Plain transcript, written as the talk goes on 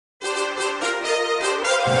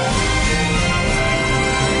Good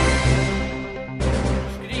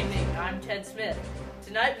evening, I'm Ted Smith.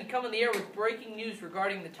 Tonight we come on the air with breaking news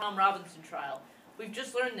regarding the Tom Robinson trial. We've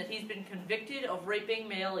just learned that he's been convicted of raping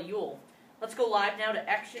Mayella Ewell. Let's go live now to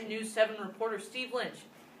Action News 7 reporter Steve Lynch.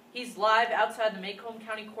 He's live outside the Macomb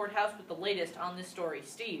County Courthouse with the latest on this story.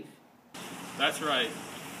 Steve. That's right.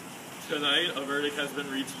 Tonight, a verdict has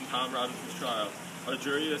been reached in Tom Robinson's trial. A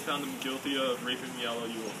jury has found him guilty of raping Mayella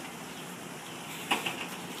Ewell.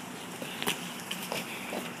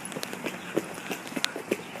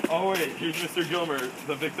 Oh wait, here's Mr. Gilmer,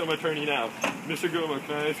 the victim attorney now. Mr. Gilmer,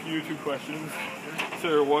 can I ask you 2 questions?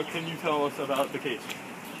 Sir, what can you tell us about the case?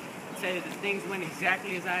 I'd say that things went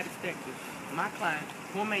exactly as I had expected. My client,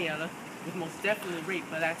 poor Mayella, was most definitely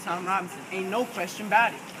raped by that Tom Robinson. Ain't no question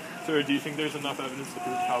about it. Sir, do you think there's enough evidence to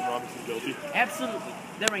prove Tom Robinson guilty? Absolutely.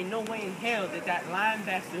 There ain't no way in hell that lying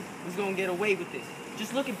bastard was gonna get away with this.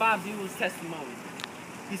 Just look at Bob Ewell's testimony.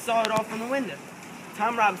 He saw it all from the window.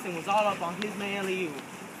 Tom Robinson was all up on his Mayella Ewell.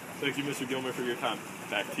 Thank you, Mr. Gilmer, for your time.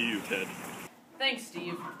 Back to you, Ted. Thanks,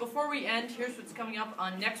 Steve. Before we end, here's what's coming up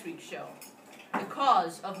on next week's show. The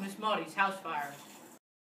cause of Miss Maudie's house fire.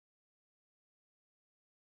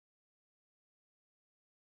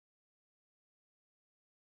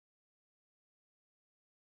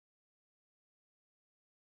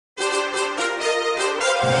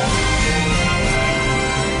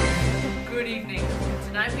 Good evening.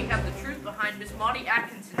 Tonight we have the truth behind Miss Maudie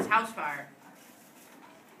Atkinson's house fire.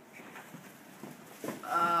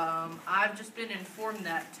 I've just been informed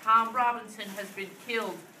that Tom Robinson has been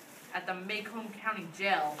killed at the Macomb County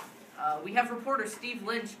Jail. We have reporter Steve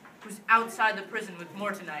Lynch, who's outside the prison with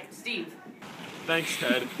more tonight. Steve. Thanks,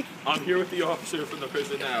 Ted. I'm here with the officer from the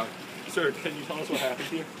prison now. Sir, can you tell us what happened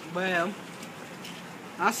here? Well,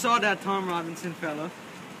 I saw that Tom Robinson fella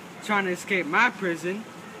trying to escape my prison,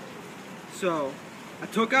 so I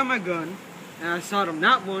took out my gun and I shot him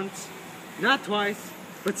not once, not twice,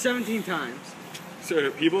 but 17 times.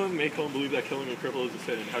 Sir, people in Macomb believe that killing a cripple is a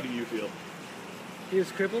sin. How do you feel? He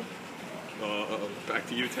was crippled? Back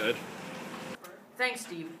to you, Ted. Thanks,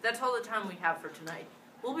 Steve. That's all the time we have for tonight.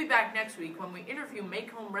 We'll be back next week when we interview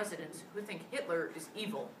Macomb residents who think Hitler is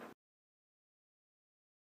evil.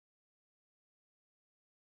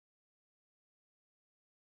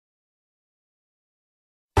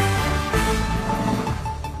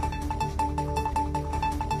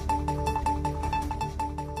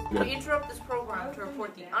 We interrupt this program to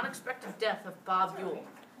report the unexpected death of Bob Ewell.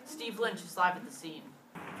 Steve Lynch is live at the scene.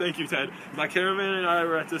 Thank you, Ted. My cameraman and I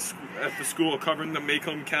were at the school covering the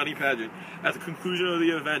Macomb County pageant. At the conclusion of the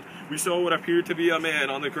event, we saw what appeared to be a man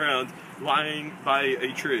on the ground lying by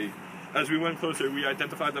a tree. As we went closer, we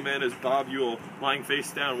identified the man as Bob Ewell, lying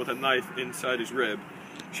face down with a knife inside his rib.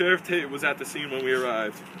 Sheriff Tate was at the scene when we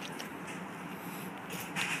arrived.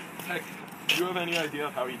 Heck, do you have any idea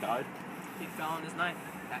of how he died? He fell on his knife.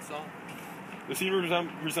 That's all. The scene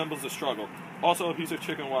resembles a struggle. Also, a piece of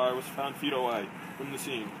chicken wire was found feet away from the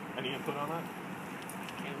scene. Any input on that?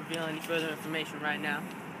 Can't reveal any further information right now.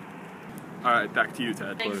 All right, back to you,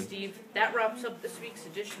 Ted. Thanks, Steve. That wraps up this week's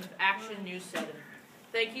edition of Action News 7.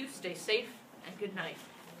 Thank you, stay safe, and good night.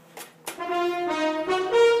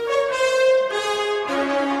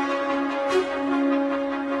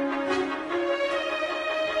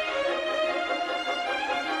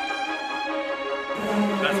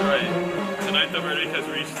 That's right. Tonight the verdict has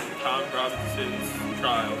reached Tom Robinson's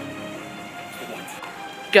trial.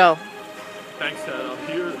 What? Go. Thanks, Ted. I'm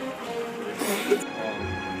here.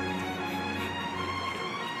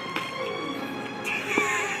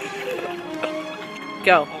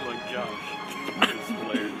 Go. Oh my gosh. That is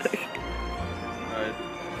hilarious. Alright.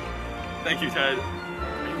 Thank you, Ted.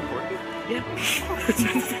 Are you recording? Yeah.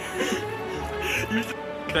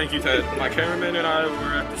 Thank you, Ted. My cameraman and I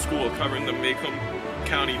were at the school covering the Macomb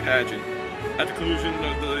County pageant. At the conclusion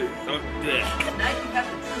of the... Tonight we have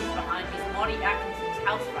the truth behind Miss Maudie Atkinson's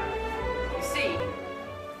house fire. You see...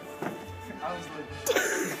 I was like...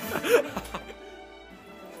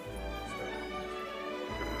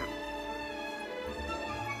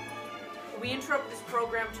 We interrupt this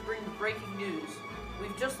program to bring the breaking news.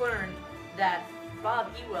 We've just learned that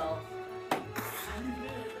Bob Ewell